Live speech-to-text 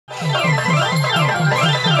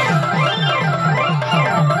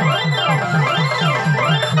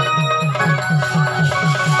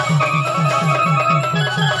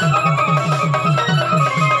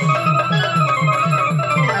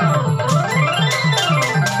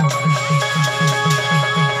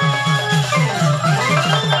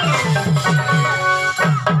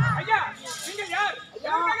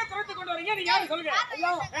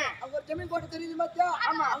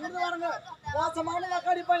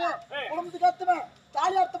பையன், குடும்பத்துக்கு ஏத்துவேன்,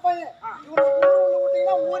 தாலி அறுத்த பையன். இவனை ஊரு உள்ள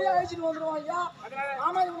விட்டீங்கன்னா ஊரே அழிச்சிட்டு வந்துருவான் ஐயா.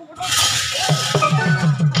 ஆமா இவனை விட்டா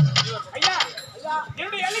ஐயா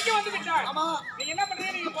என்னுடைய எல்லைக்கு வந்து விட்டார். ஆமா நீங்க என்ன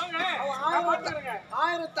பண்றீங்க? நீங்க போங்க.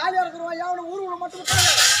 1000 தாலி அறுக்கிறவன் ஐயா அவனை ஊரு உள்ள மட்டும் விட்டாரு.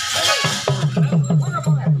 போங்க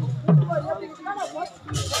எப்படின்னா நான்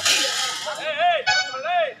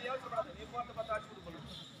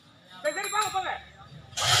சரி போங்க போங்க.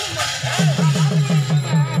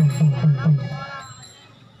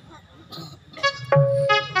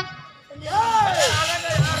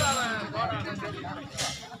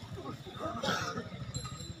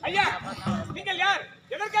 ஐயா நீங்கள் யார்?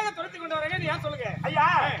 எதற்காக துரத்தி கொண்டு வரீங்க? யார் சொல்லுங்க ஐயா.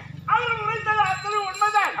 அவர் உரைத்தது அத்தனை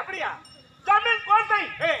உண்மைதான். அப்படியா? ஜமீன் கோட்டை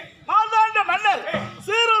மாதாண்ட மன்னர்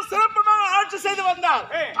சீரும் சிறப்புமாக ஆட்சி செய்து வந்தார்.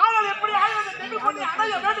 ஆனால் எப்படி ஆய்வதை தமிழ் பண்ணி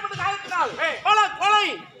அடைய வேண்டும் என்று காரணத்தினால் பல கொலை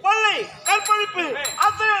கொள்ளை கற்பழிப்பு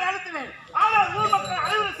அத்தனை நடத்தினேன். ஆனால் ஊர் மக்கள்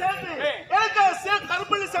அனைவரும் சேர்ந்து எனக்கு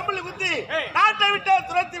கற்பழி செம்பளி குத்தி நாட்டை விட்டு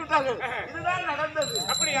துரத்தி விட்டார்கள். இதுதான் நடந்தது.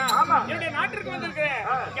 அப்படியா? ஆமா. என்னுடைய நாட்டிற்கு வந்திருக்கிறேன்.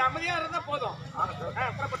 இங்க அமைதியா இருந்தா போதும்.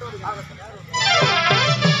 புறப்பட்டு வருங்க.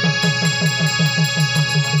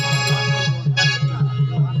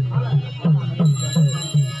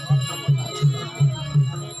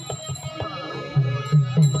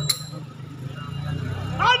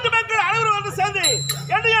 நாட்டு மக்கள் அனைவரும் வந்து சேர்ந்து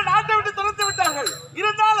என்னைய நாட்டை விட்டு துரத்தி விட்டார்கள்.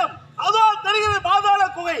 இருந்தாலும் அதோ தெரிகிறது பாதாள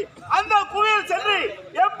குகை. அந்த குகையில் சென்று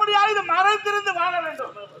எப்படியாவது மறைந்திருந்து வாழ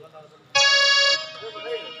வேண்டும்.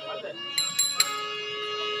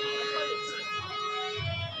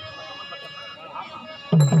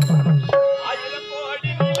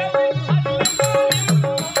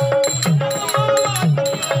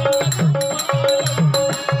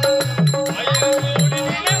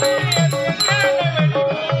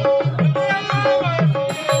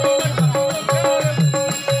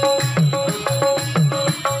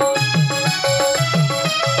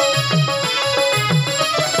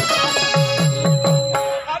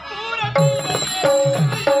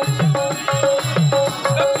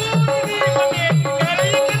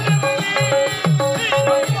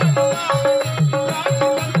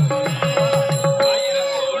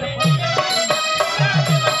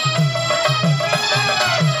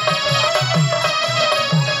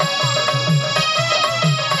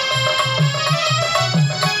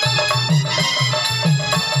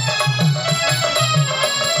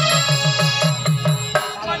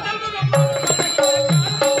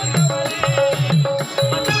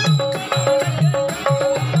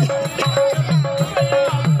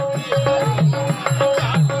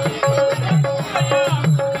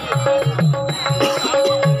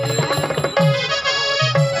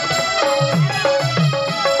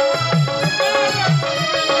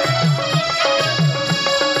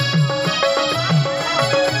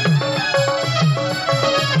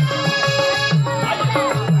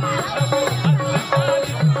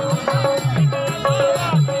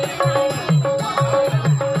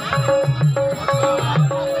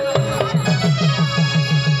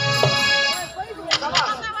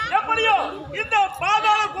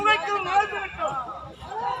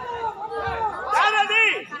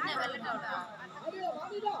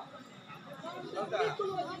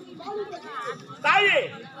 தாயே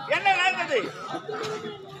என்ன நடந்தது?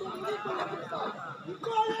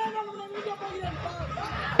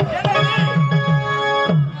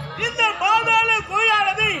 இந்த பாதாள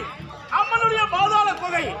குகையானது அம்மனுடைய பாதாள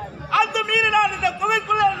குகை. அந்த மீறி நான் இந்த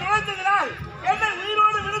குகைக்குள்ள நுழைந்ததினால் என்ன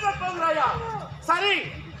உயிரோடு விழுக போகிறாயா? சரி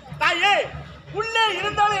தாயே, உள்ளே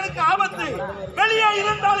இருந்தாலும் எனக்கு ஆபத்து, வெளியே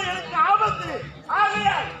இருந்தாலும் எனக்கு ஆபத்து.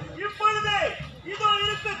 ஆகையால் இப்பொழுது இதோ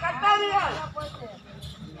இருக்கு கட்டாரியால்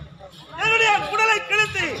என்னுடைய குடலை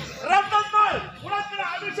கிழித்து ரத்தத்தால் உனக்கு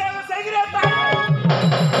அபிஷேகம் செய்கிறேன்.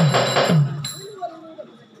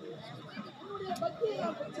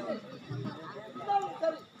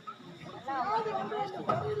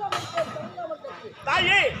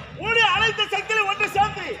 தாயே, உன்னுடைய அனைத்து சக்திகளை ஒன்று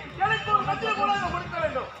சேர்த்து எனக்கு ஒரு மத்திய குடலை கொடுக்க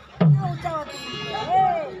வேண்டும்.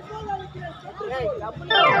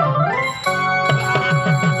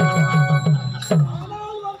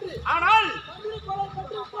 ஆனால்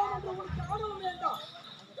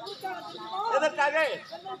எதற்காக?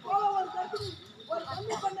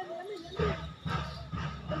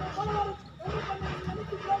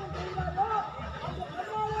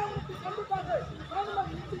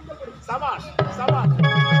 சபாஷ் சபாஷ்.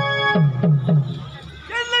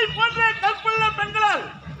 என்னை போன்ற கற்புள்ள பெண்களால்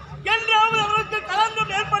என்றாவது அவர்களுக்கு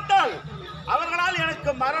கலங்கம் ஏற்பட்டால் அவர்களால்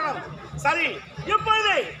எனக்கு மரணம். சரி,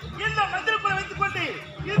 இப்பொழுது இந்த மந்திரக்குறை வைத்துக் கொண்டு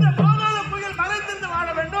இந்த பாதாள குகையில் மறைந்திருந்து வாழ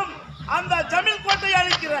வேண்டும். அந்த ஜமீன் கோட்டையை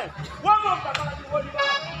அழிக்கிறேன். ஓடி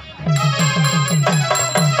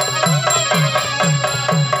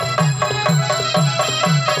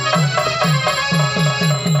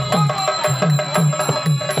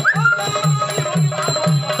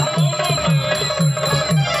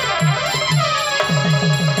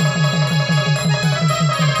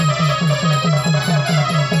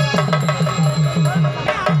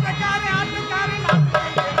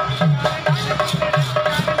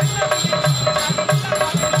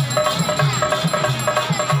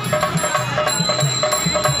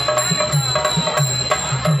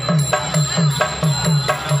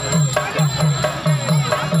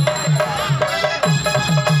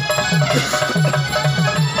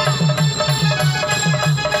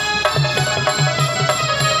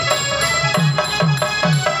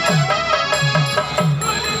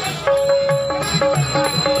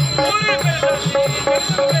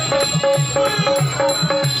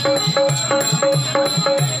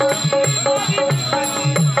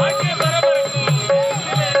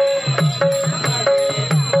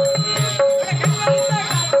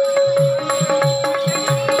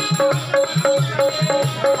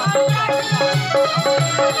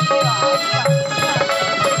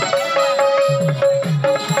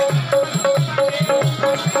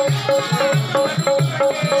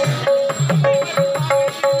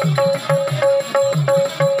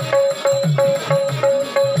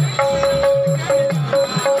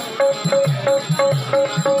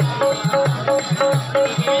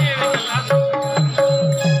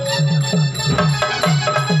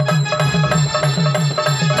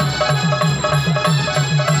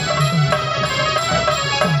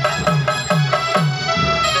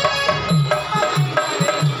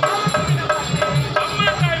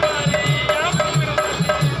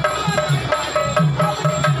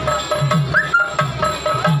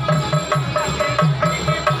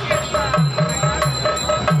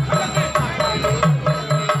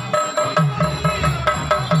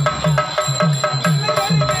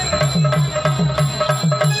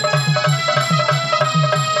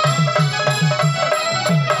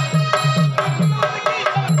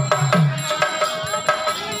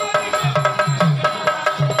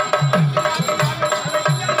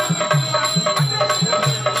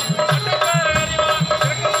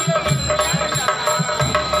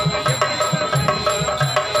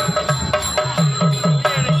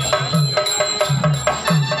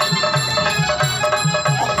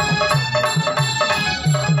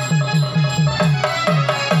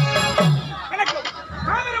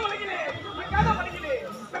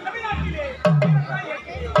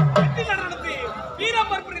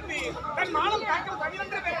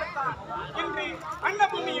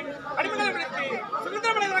அடிமைகளை விடுத்து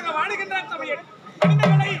சுதந்திர மனிதராக வாழுகின்றார் தமிழன்.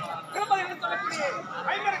 அடிமைகளை திருப்பதி என்று சொல்லக்கூடிய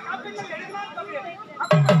ஐம்பது காப்பியங்கள் எழுதினார் தமிழன்.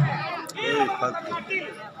 நாட்டில்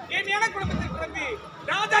ஏழ்மையான குடும்பத்தில் பிறந்து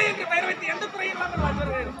ராஜா என்று பெயர் வைத்து எந்த குறையும் இல்லாமல்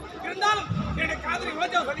வாழ்வார்கள். இருந்தாலும் என்னுடைய காதலி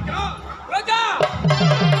ரோஜா சந்திக்கிறோம். ரோஜா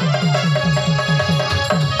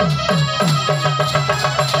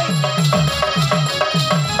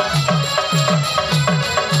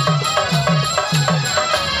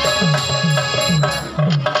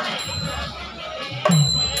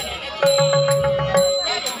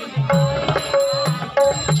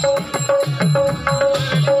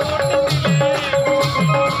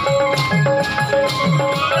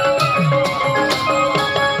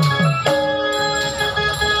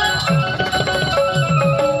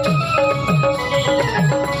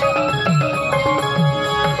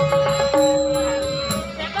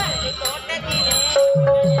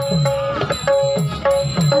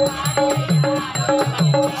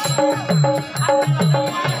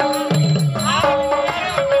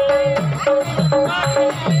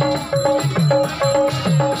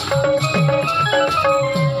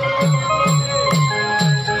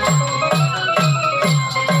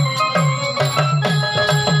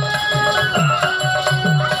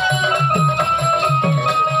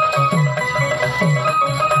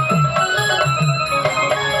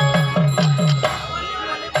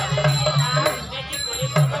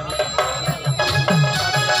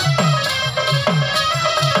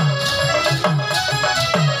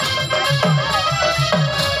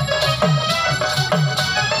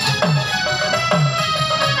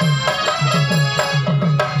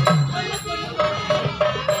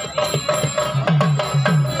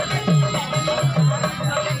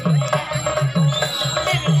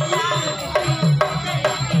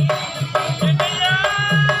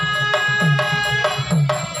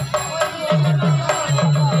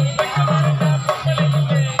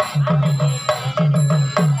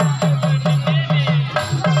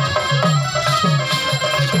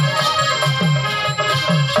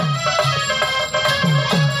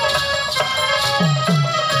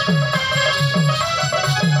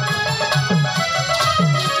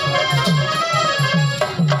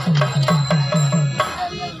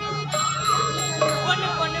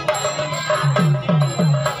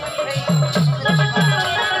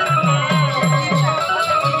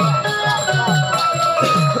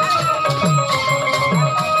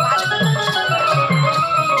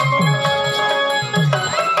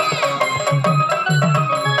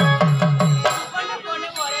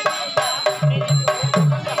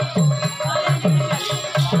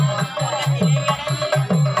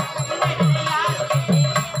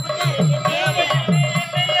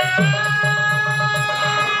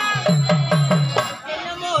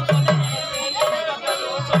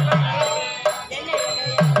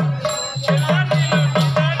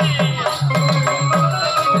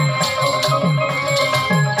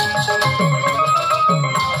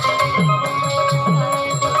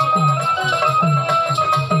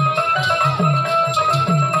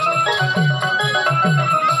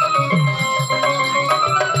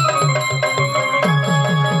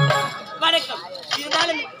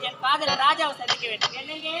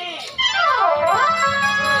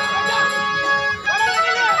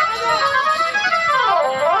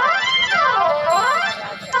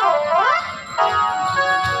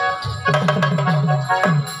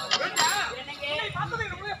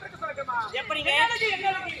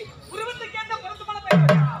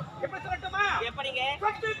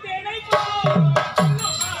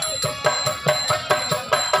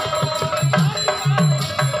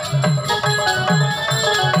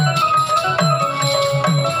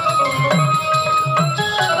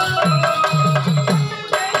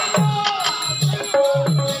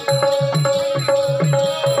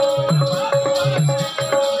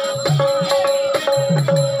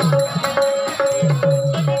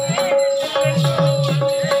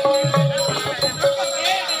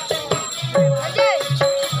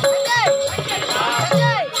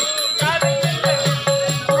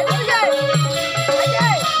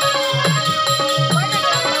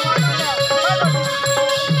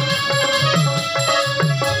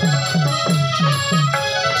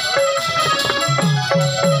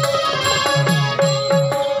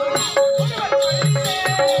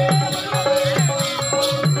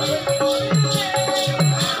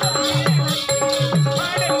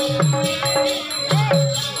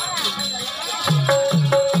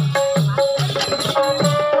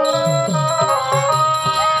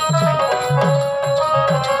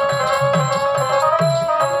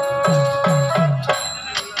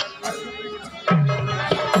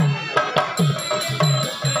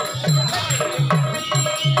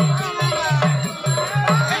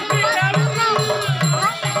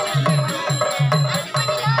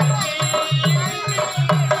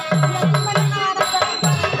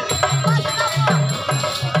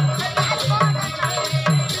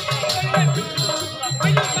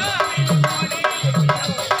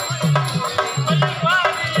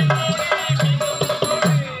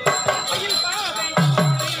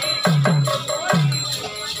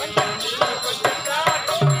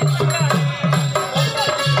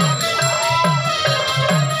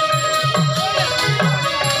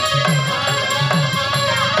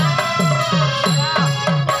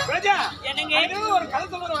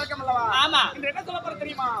இந்த என்ன சொல்ல போற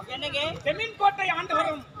தெரியுமா? என்னங்க? செம்மீன் கோட்டை ஆண்டு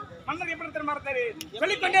வரும் மன்னர் எப்படி தெரியுமா இருந்தாரு?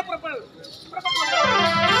 சொல்லிக்கொண்டே புறப்படு.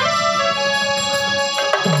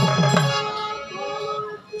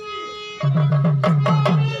 ஆ